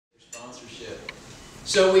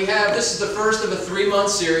So this is the first of a 3-month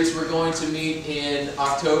series. We're going to meet in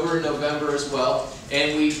October and November as well.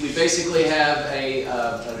 And we basically have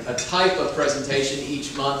a type of presentation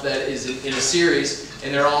each month that is in a series,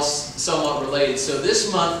 and they're all somewhat related. So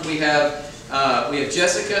this month we have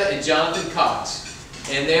Jessica and Jonathan Cox,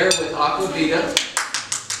 and they're with Aqua Vita.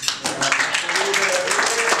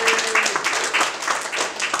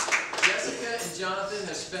 Jonathan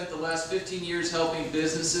has spent the last 15 years helping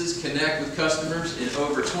businesses connect with customers in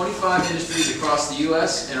over 25 industries across the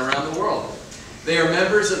U.S. and around the world. They are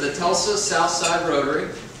members of the Tulsa Southside Rotary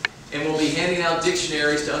and will be handing out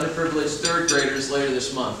dictionaries to underprivileged third graders later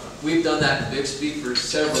this month. We've done that in Bixby for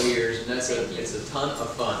several years, and it's a ton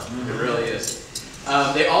of fun. It really is.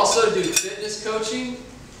 They also do fitness coaching,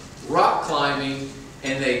 rock climbing,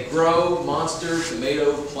 and they grow monster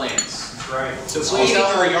tomato plants. Right. So please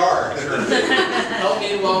help our yard. Help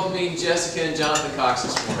me in welcoming Jessica and Jonathan Cox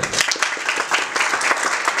this morning.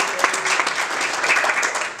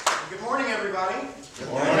 Good morning, everybody. Good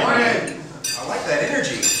morning. I like that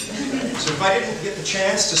energy. So if I didn't get the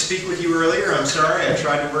chance to speak with you earlier, I'm sorry. I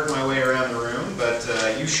tried to work my way around the room, but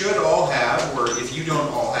you should all have, or if you don't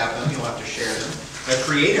all have them, you'll have to share them, a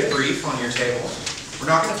creative brief on your table. We're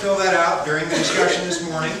not going to fill that out during the discussion this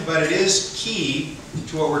morning, but it is key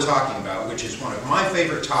to what we're talking about, which is one of my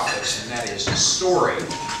favorite topics, and that is story.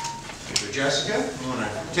 So Jessica, you want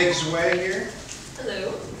to take us away here?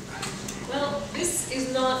 Hello. Well, this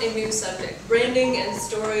is not a new subject. Branding and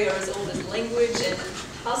story are as old as language and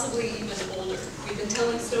possibly even older. We've been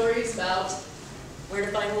telling stories about where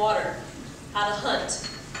to find water, how to hunt,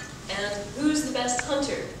 and who's the best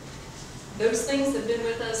hunter. Those things have been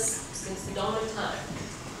with us since the dawn of time.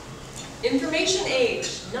 Information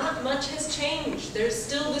age, not much has changed. There's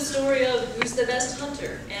still the story of who's the best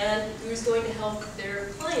hunter and who's going to help their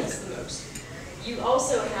clients the most. You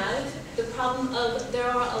also have the problem of there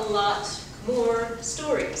are a lot more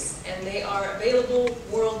stories, and they are available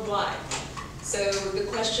worldwide. So the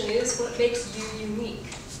question is, what makes you unique?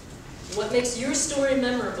 What makes your story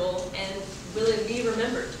memorable, and will it be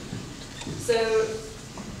remembered? So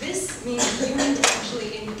this means you need to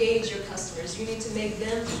actually engage your customers. You need to make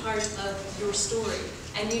them part of your story.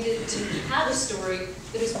 And you need to have a story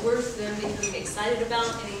that is worth them becoming excited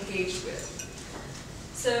about and engaged with.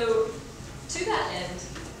 So to that end,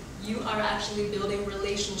 you are actually building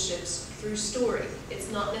relationships through story.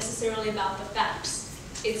 It's not necessarily about the facts.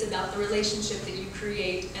 It's about the relationship that you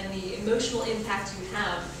create and the emotional impact you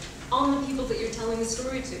have on the people that you're telling the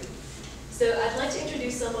story to. So I'd like to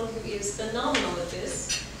introduce someone who is phenomenal at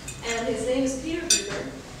this. And his name is Peter Gruber,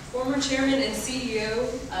 former chairman and CEO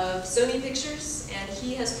of Sony Pictures, and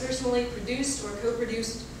he has personally produced or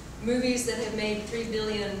co-produced movies that have made $3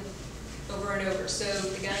 billion over and over. So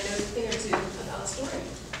the guy knows a thing or two about story.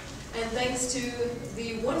 And thanks to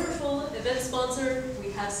the wonderful event sponsor,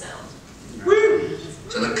 we have sound. Woo!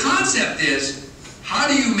 So the concept is, how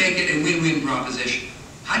do you make it a win-win proposition?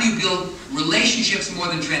 How do you build relationships more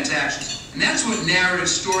than transactions? And that's what narrative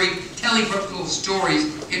storytelling, purposeful stories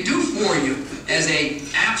can do for you as an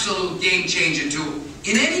absolute game-changer tool.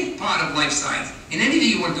 In any part of life science, in anything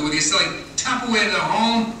you want to do, whether you're selling Tupperware to the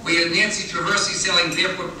home, where you're Nancy Traversy selling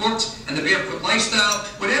barefoot books and the barefoot lifestyle,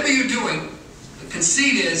 whatever you're doing, the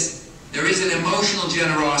conceit is there is an emotional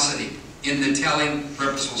generosity in the telling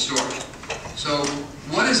purposeful story. So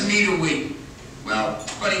what is me to we? Well,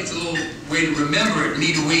 funny, it's a little way to remember it,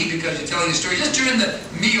 me to we, because you're telling a story. Just turn the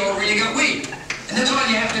me over and you got we. And that's all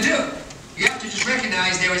you have to do. You have to just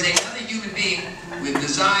recognize there is another human being with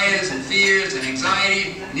desires and fears and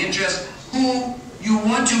anxiety and interests who you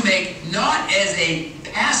want to make not as a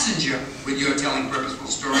passenger with your telling purposeful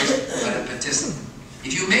stories, but a participant.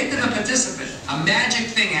 If you make them a participant, a magic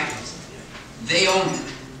thing happens. They own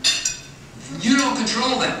it. You don't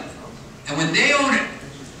control them. And when they own it,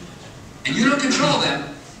 and you don't control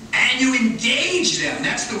them, and you engage them,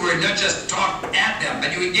 that's the word, not just talk at them,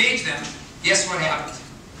 but you engage them, guess what happens?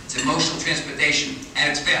 It's emotional transportation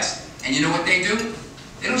at its best. And you know what they do?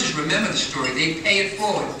 They don't just remember the story, they pay it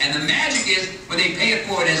forward. And the magic is when they pay it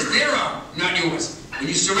forward as their own, not yours. When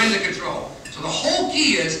you surrender control. So the whole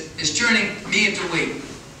key is turning me into we.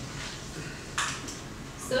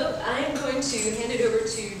 So I am going to hand it over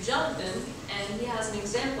to Jonathan, and he has an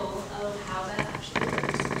example of how that actually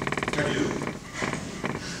works. I do.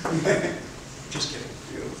 Just kidding.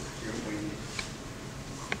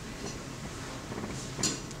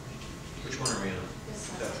 Which one are we on?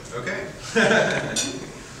 Okay.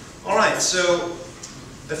 All right, so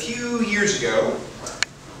a few years ago,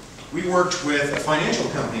 we worked with a financial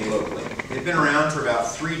company locally. They've been around for about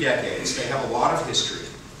 3 decades. They have a lot of history.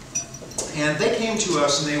 And they came to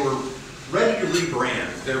us and they were ready to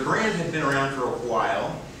rebrand. Their brand had been around for a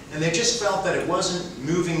while, and they just felt that it wasn't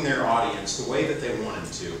moving their audience the way that they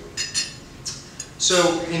wanted to.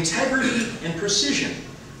 So integrity and precision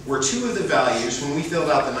were two of the values when we filled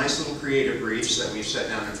out the nice little creative briefs that we've set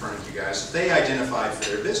down in front of you guys that they identified for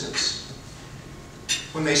their business.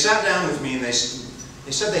 When they sat down with me and they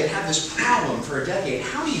said they'd had this problem for a decade,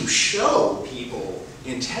 how do you show people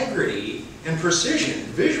integrity and precision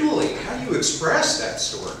visually? How do you express that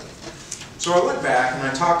story? So I went back and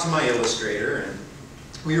I talked to my illustrator, and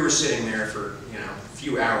we were sitting there for a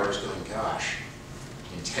few hours going, gosh,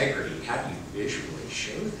 integrity, how do you visually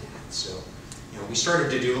show that? So we started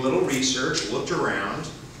to do a little research, looked around,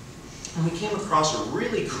 and we came across a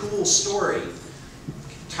really cool story. It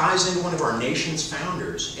ties into one of our nation's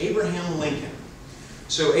founders, Abraham Lincoln.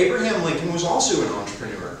 So Abraham Lincoln was also an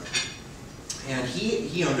entrepreneur. And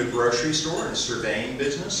he owned a grocery store and a surveying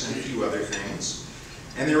business and a few other things.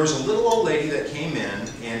 And there was a little old lady that came in,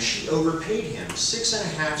 and she overpaid him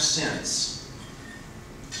 6.5 cents.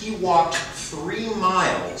 He walked 3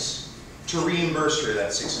 miles to reimburse her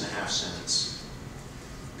that 6.5 cents.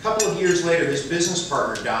 A couple of years later, his business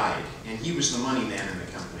partner died, and he was the money man in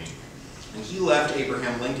the company. And he left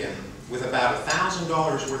Abraham Lincoln with about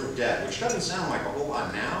 $1,000 worth of debt, which doesn't sound like a whole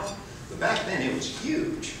lot now, but back then it was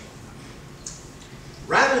huge.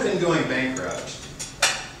 Rather than going bankrupt,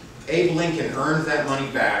 Abe Lincoln earned that money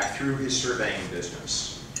back through his surveying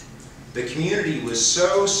business. The community was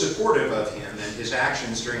so supportive of him and his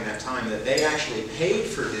actions during that time that they actually paid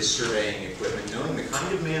for his surveying equipment, knowing the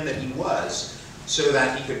kind of man that he was, so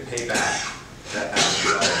that he could pay back that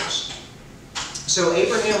 $1,000. So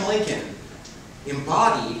Abraham Lincoln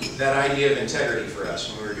embodied that idea of integrity for us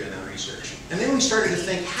when we were doing that research. And then we started to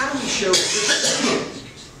think, how do we show precision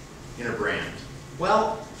in a brand?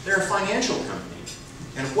 Well, they're a financial company.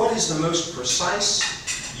 And what is the most precise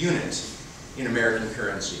unit in American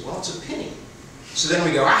currency? Well, it's a penny. So then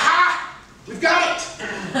we go, aha! We've got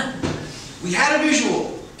it! We had a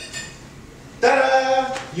visual.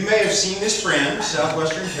 Ta-da! You may have seen this brand,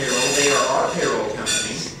 Southwestern Payroll. They are our payroll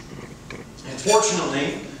company. And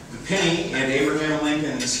fortunately, the penny and Abraham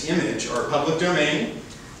Lincoln's image are public domain.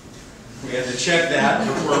 We had to check that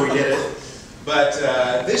before we did it. But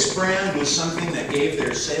this brand was something that gave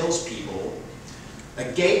their salespeople a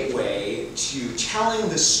gateway to telling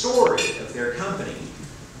the story of their company,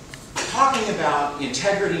 talking about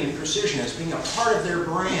integrity and precision as being a part of their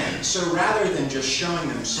brand. So rather than just showing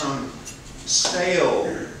them some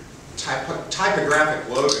stale typographic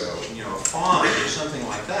logo, a font or something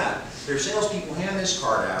like that, their salespeople hand this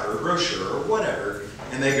card out or a brochure or whatever,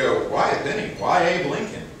 and they go, why a penny? Why Abe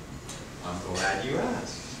Lincoln? I'm glad you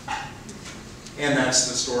asked. And that's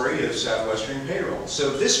the story of Southwestern Payroll.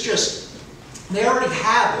 So they already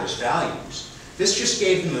had those values. This just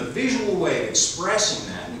gave them a visual way of expressing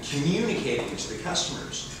that and communicating it to the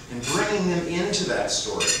customers and bringing them into that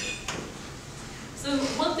story. So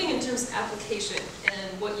one thing in terms of application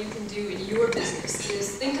and what you can do in your business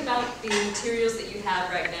is think about the materials that you have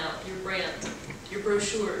right now, your brand, your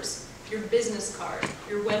brochures, your business card,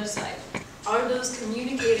 your website. Are those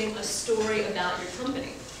communicating a story about your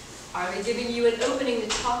company? Are they giving you an opening to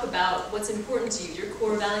talk about what's important to you, your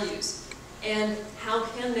core values? And how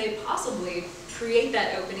can they possibly create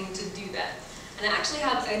that opening to do that? And I actually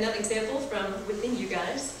have another example from within you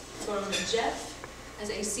guys, from Jeff, as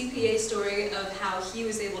a CPA story of how he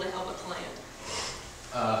was able to help a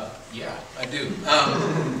client. Yeah, I do.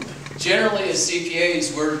 Generally, as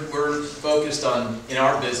CPAs, we're focused on, in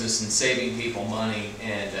our business, and saving people money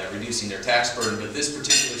and reducing their tax burden. But this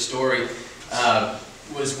particular story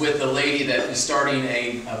was with a lady that is starting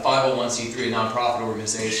a 501c3, a nonprofit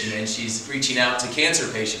organization, and she's reaching out to cancer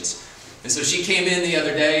patients. And so she came in the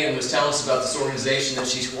other day and was telling us about this organization that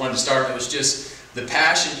she wanted to start. And it was just the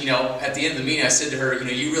passion, at the end of the meeting I said to her,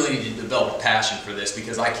 you really need to develop a passion for this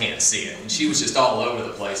because I can't see it. And she was just all over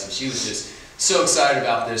the place, and she was just so excited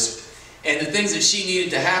about this. And the things that she needed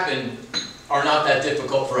to happen are not that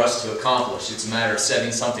difficult for us to accomplish. It's a matter of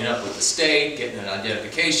setting something up with the state, getting an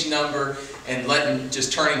identification number, and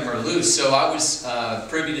just turning her loose. So I was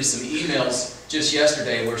privy to some emails just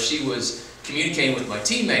yesterday where she was communicating with my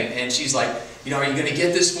teammate, and she's like, are you going to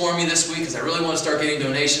get this for me this week? Because I really want to start getting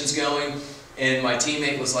donations going. And my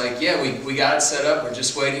teammate was like, yeah, we got it set up. We're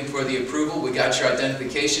just waiting for the approval. We got your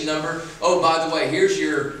identification number. Oh, by the way, here's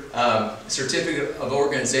your certificate of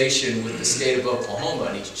organization with the state of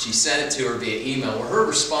Oklahoma. And she sent it to her via email, where her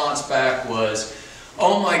response back was,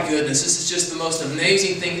 oh my goodness, this is just the most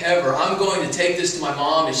amazing thing ever. I'm going to take this to my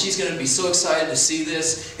mom, and she's going to be so excited to see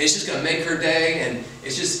this. It's just going to make her day, and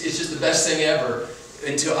it's just the best thing ever.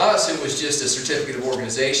 and to us it was just a certificate of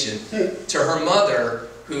organization. To her mother,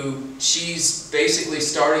 who she's basically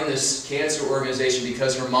starting this cancer organization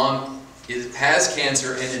because her mom has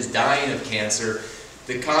cancer and is dying of cancer,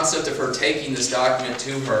 the concept of her taking this document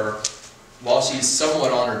to her while she's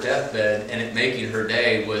somewhat on her deathbed and it making her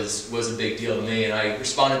day was a big deal to me. And I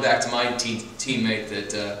responded back to my teammate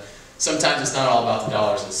that sometimes it's not all about the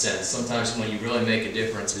dollars and cents. Sometimes when you really make a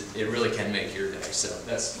difference, it really can make your day. So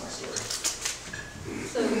that's my story.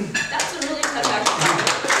 So that's a really tough action.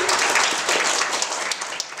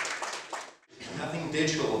 Nothing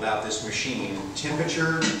digital about this machine.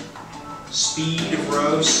 Temperature, speed of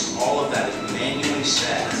roast, all of that is manually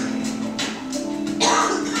set.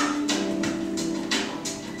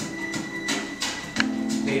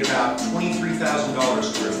 Paid about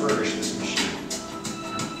 $23,000 to refurbish this machine.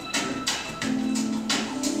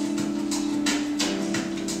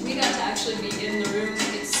 We got to actually be in the room.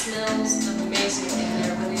 It smells amazing in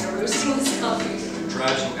there when they are roasting this coffee. It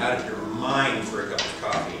drives you out of your mind for a cup of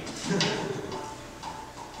coffee.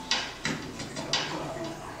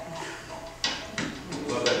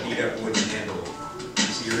 Love that beat up wooden handle.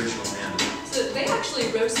 It's the original handle. So they actually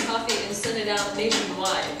roast coffee and send it out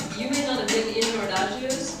nationwide. You may not have been in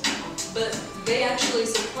Nordagio's, but they actually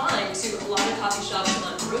supply to a lot of coffee shops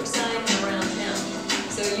on Brookside and around town.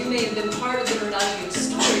 So you may have been part of the Nordagio's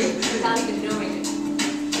story without even knowing it.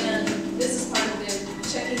 And this is part of them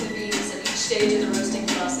checking the beans at each stage of the roasting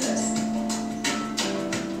process.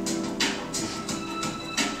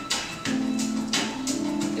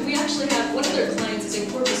 And we actually have one of their clients is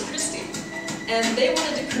in Corpus Christi. And they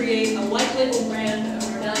wanted to create a white label brand of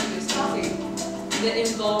Nordagio's coffee that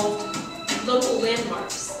involved local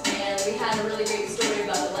landmarks. And we had a really great story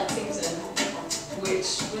about the Lexington,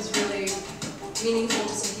 which was really meaningful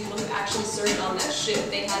to some people who actually served on that ship.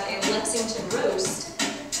 They had a Lexington roast,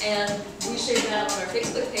 and we shared that on our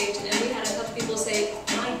Facebook page, and we had a couple people say,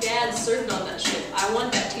 my dad served on that ship. I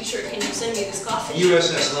want that t-shirt. Can you send me this coffee?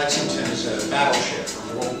 USS Lexington is a battleship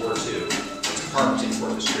from World War II. It's parked in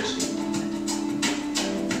Corpus Christi.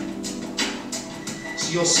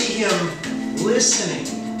 You'll see him listening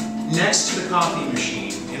next to the coffee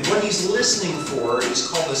machine, and what he's listening for is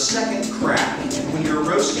called a second crack. And when you're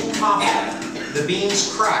roasting coffee, the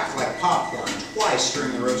beans crack like popcorn twice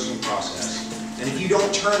during the roasting process. And if you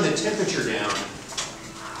don't turn the temperature down,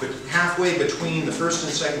 but halfway between the first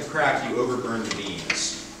and second crack, you overburn the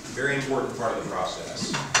beans. Very important part of the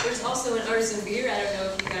process. There's also an artisan beer. I don't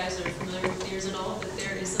know if you guys are familiar with beers at all, but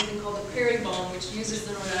there is something called the Prairie Bomb, which uses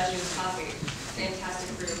the Nordagio's coffee.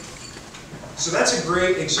 Fantastic brew. So that's a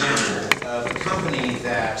great example of a company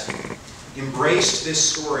that embraced this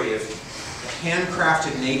story of the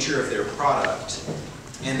handcrafted nature of their product.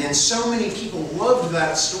 And then so many people loved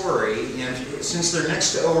that story, and since they're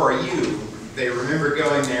next to ORU, they remember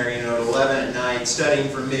going there, you know, at 11 at night, studying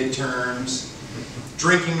for midterms,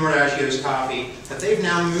 drinking Nordagio's coffee, but they've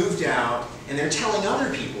now moved out, and they're telling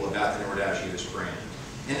other people about the Nordagio's brand.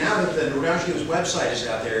 And now that the Nordagio's website is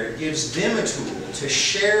out there, it gives them a tool to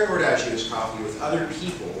share Nordagio's coffee with other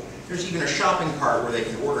people. There's even a shopping cart where they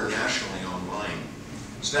can order nationally online.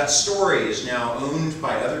 So that story is now owned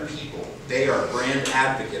by other people. They are brand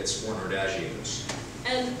advocates for Nordagio's.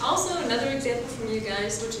 And also another example from you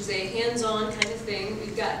guys, which is a hands-on kind of thing.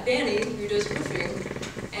 We've got Danny, who does roofing,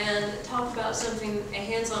 and talk about something, a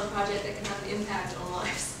hands-on project that can have an impact on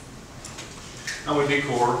lives. I'm with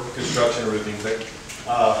Decor Construction Roofing, but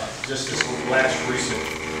just this last recent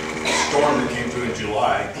storm that came through in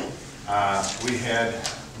July, we had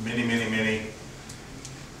many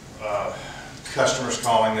customers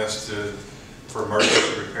calling us for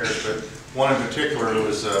emergency repairs, but one in particular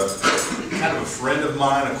was kind of a friend of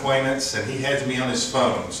mine, acquaintance, and he had me on his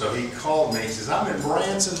phone. So he called me, he says, I'm in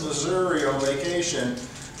Branson, Missouri on vacation,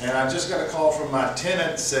 and I just got a call from my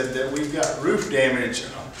tenant, said that we've got roof damage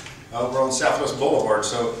over on Southwest Boulevard.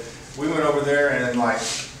 So we went over there, and in like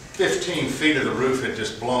 15 feet of the roof had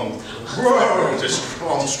just blown, just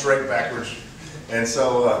blown straight backwards. And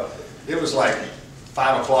so it was like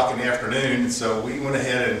 5 o'clock in the afternoon, so we went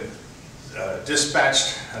ahead and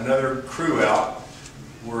dispatched another crew out.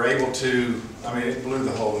 We're able to, I mean, it blew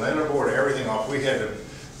the whole letterboard, everything off. We had to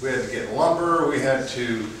get lumber, we had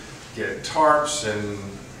to get tarps,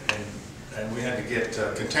 and we had to get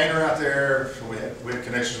a container out there. So we had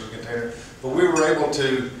connections with the container, but we were able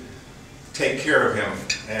to take care of him.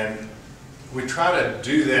 And we try to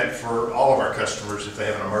do that for all of our customers if they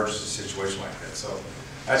have an emergency situation like that. So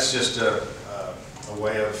that's just a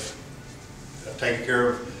way of taking care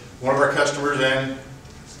of one of our customers and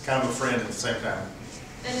kind of a friend at the same time.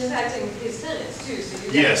 And impacting his tenants too. So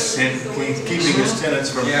you Yes, and keeping his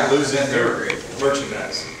tenants from losing their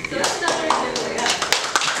merchandise. So that's another example, yeah.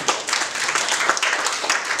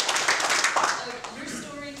 Your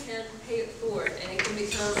story can pay it forward, and it can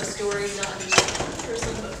become a story not just for one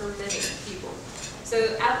person, but for many people.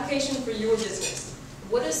 So application for your business.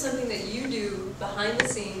 What is something that you do behind the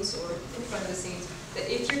scenes or in front of the scenes that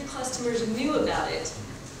if your customers knew about it,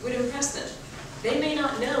 would impress them? They may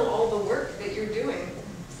not know all the work that you're doing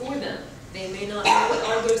for them. They may not know what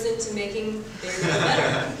all goes into making their day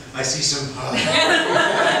better. I see some.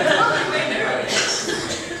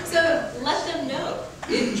 So let them know.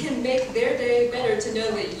 It can make their day better to know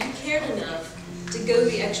that you cared enough to go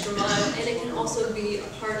the extra mile, and it can also be a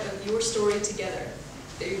part of your story together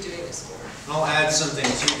that you're doing this for. I'll add something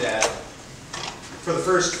to that. For the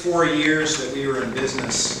first 4 years that we were in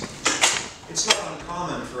business, it's not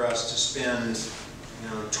uncommon for us to spend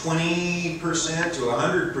 20% to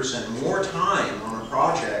 100% more time on a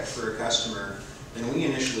project for a customer than we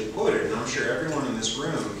initially quoted, and I'm sure everyone in this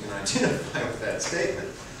room can identify with that statement.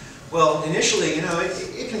 Well, initially,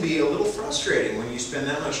 it can be a little frustrating when you spend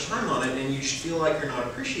that much time on it and you feel like you're not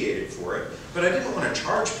appreciated for it, but I didn't want to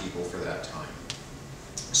charge people for that time.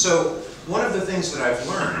 So one of the things that I've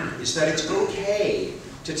learned is that it's okay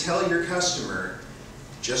to tell your customer,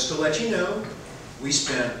 just to let you know, we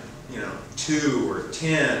spent 2 or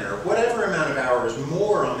 10 or whatever amount of hours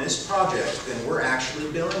more on this project than we're actually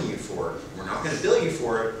billing you for. We're not going to bill you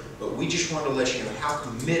for it, but we just want to let you know how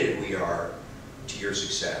committed we are to your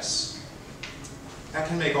success. That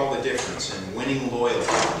can make all the difference in winning loyalty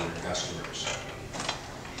from your customers.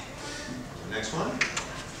 Next one.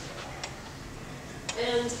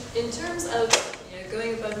 And in terms of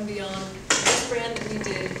going above and beyond, this brand that we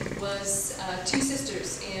did was 2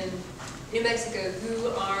 sisters in New Mexico who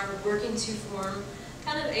are working to form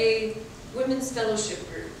kind of a women's fellowship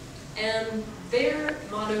group. And their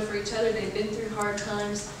motto for each other, they've been through hard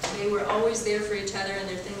times, they were always there for each other, and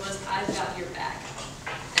their thing was, I've got your back.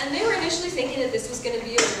 And they were initially thinking that this was going to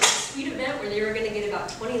be a really sweet event where they were going to get about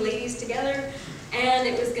 20 ladies together, and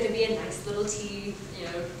it was going to be a nice little tea,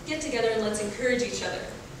 get together and let's encourage each other.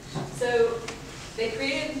 So they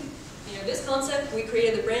created, this concept, we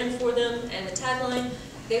created the brand for them and the tagline.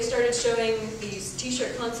 They started showing these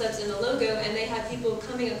t-shirt concepts and the logo, and they had people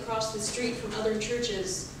coming across the street from other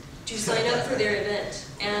churches to sign up for their event.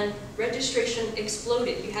 And registration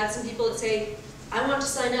exploded. You had some people that say, I want to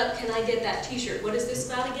sign up, can I get that t-shirt? What is this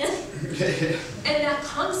about again? And that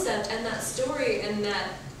concept and that story and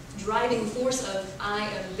that driving force of I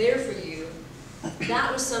am there for you,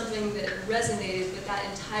 that was something that resonated with that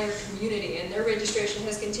entire community, and their registration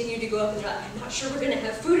has continued to go up and up. I'm not sure we're going to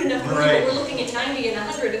have food enough for you, but we're looking at 90 and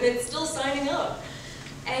 100, and it's still signing up.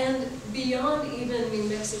 And beyond even New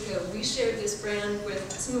Mexico, we shared this brand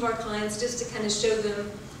with some of our clients just to kind of show them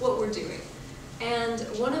what we're doing. And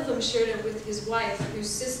one of them shared it with his wife, whose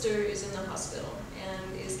sister is in the hospital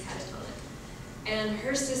and is catatonic. And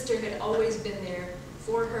her sister had always been there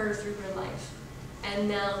for her through her life. And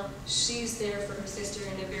now she's there for her sister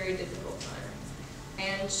in a very difficult time.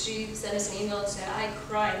 And she sent us an email and said, I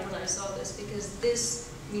cried when I saw this because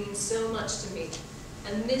this means so much to me.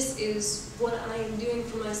 And this is what I am doing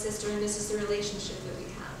for my sister, and this is the relationship that we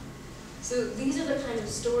have. So these are the kind of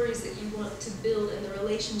stories that you want to build and the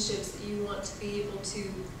relationships that you want to be able to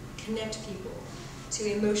connect people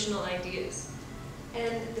to emotional ideas.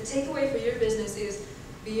 And the takeaway for your business is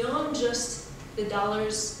beyond just the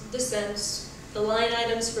dollars, the cents, the line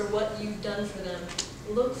items for what you've done for them,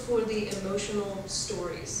 look for the emotional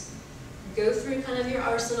stories. Go through kind of your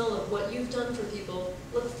arsenal of what you've done for people.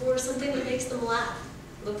 Look for something that makes them laugh.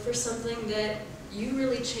 Look for something that you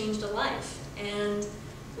really changed a life. And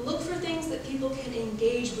look for things that people can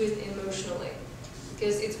engage with emotionally.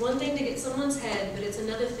 Because it's one thing to get someone's head, but it's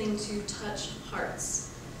another thing to touch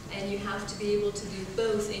hearts. And you have to be able to do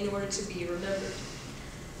both in order to be remembered.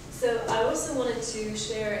 So I also wanted to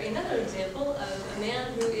share another example of a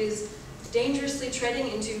man who is dangerously treading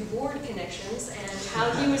into board connections and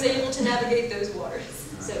how he was able to navigate those waters.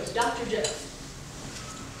 So, Dr. Jeff.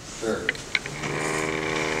 Sure.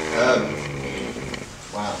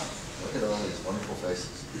 Wow, look at all these wonderful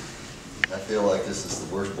faces. I feel like this is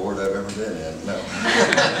the worst board I've ever been in. No.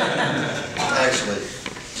 Actually,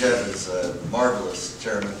 Jeff is a marvelous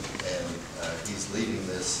chairman, and he's leading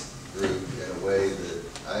this group in a way that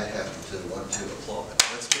I happen to want to applaud.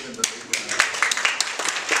 Let's give him a big round.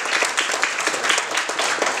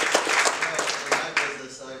 In my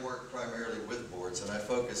business, I work primarily with boards, and I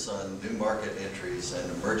focus on new market entries and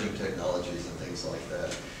emerging technologies and things like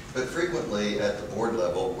that. But frequently, at the board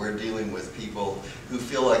level, we're dealing with people who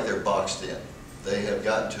feel like they're boxed in. They have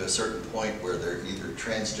gotten to a certain point where they're either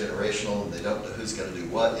transgenerational and they don't know who's going to do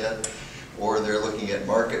what yet, or they're looking at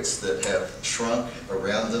markets that have shrunk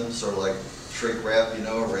around them, sort of like shrink wrap, you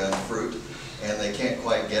know, around fruit, and they can't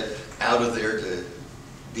quite get out of there to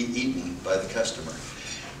be eaten by the customer.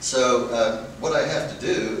 So what I have to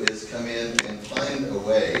do is come in and find a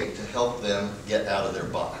way to help them get out of their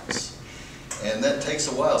box. And that takes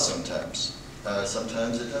a while sometimes.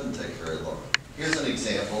 Sometimes it doesn't take very long. Here's an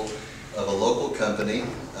example of a local company.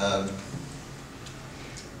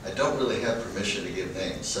 I don't really have permission to give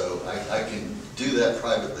names, so I can do that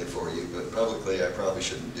privately for you, but publicly I probably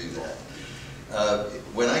shouldn't do that.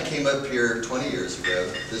 When I came up here 20 years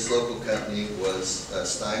ago, this local company was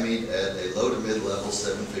stymied at a low to mid-level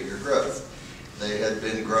 7-figure growth. They had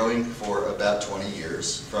been growing for about 20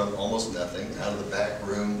 years from almost nothing, out of the back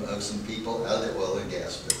room of some people, out of the oil and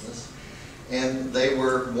gas business. And they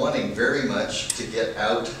were wanting very much to get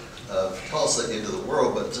out of Tulsa into the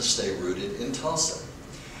world, but to stay rooted in Tulsa.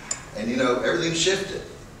 And you know, everything shifted.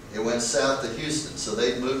 It went south to Houston, so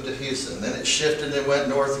they moved to Houston. Then it shifted and went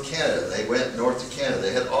north to Canada. They went north to Canada.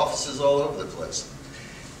 They had offices all over the place.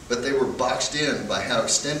 But they were boxed in by how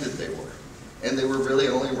extended they were. And they were really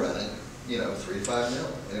only running, you know, 3 to 5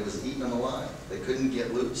 million. And it was eating them alive. They couldn't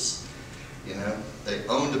get loose. You know, they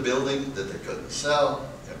owned a building that they couldn't sell,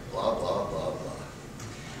 and blah, blah, blah, blah.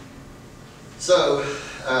 So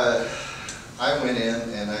I went in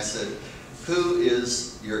and I said, who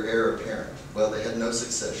is your heir apparent? Well, they had no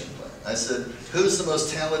succession plan. I said, who's the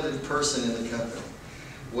most talented person in the company?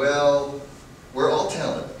 Well, we're all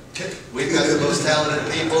talented. We've got the most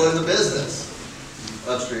talented people in the business.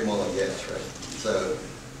 Upstream oil and gas, right? So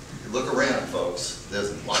look around, folks.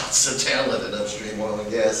 There's lots of talent in upstream oil and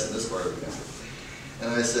gas in this part of the country. And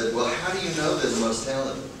I said, well, how do you know they're the most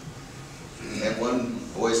talented? And one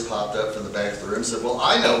voice popped up from the back of the room and said, well,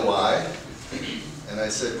 I know why. And I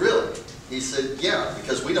said, really? He said, yeah,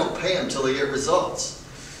 because we don't pay them until they get results.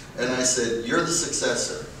 And I said, you're the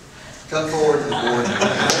successor. Come forward to the board.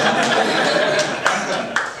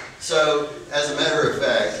 So, as a matter of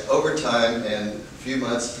fact, over time and a few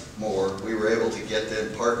months more, we were able to get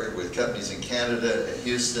them partnered with companies in Canada, and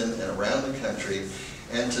Houston, and around the country.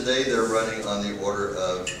 And today they're running on the order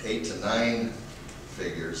of 8 to 9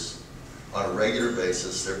 figures on a regular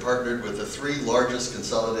basis. They're partnered with the 3 largest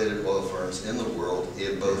consolidated oil firms in the world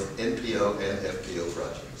in both NPO and FPO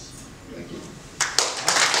projects. Thank you.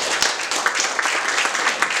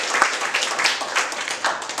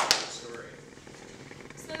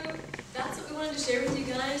 So that's what we wanted to share with you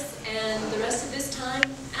guys, and the rest of this time,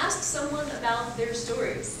 ask someone about their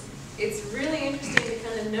stories. It's really interesting to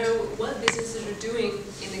kind of know what businesses are doing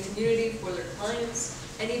in the community for their clients,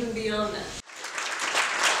 and even beyond that.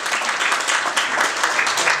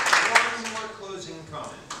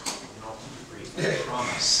 I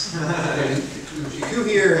promise. Who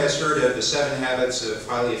here has heard of the 7 Habits of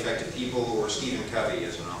Highly Effective People, or Stephen Covey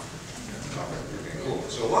as an author? Okay, cool.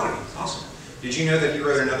 So a lot of you, awesome. Did you know that he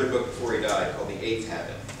wrote another book before he died called The 8th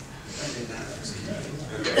Habit?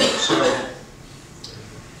 Okay, so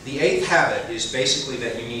the 8th habit is basically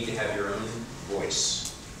that you need to have your own voice.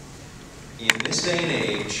 In this day and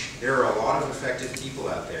age, there are a lot of effective people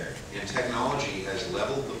out there, and technology has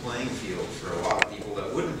leveled the playing field for a lot of people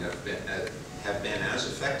that wouldn't have been as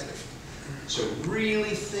effective. So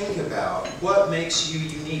really think about what makes you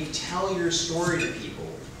unique. Tell your story to people.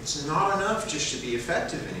 It's not enough just to be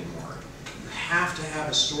effective anymore. You have to have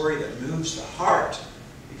a story that moves the heart,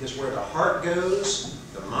 because where the heart goes,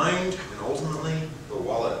 the mind, and ultimately, the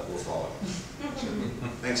wallet will follow. So,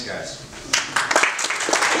 thanks, guys.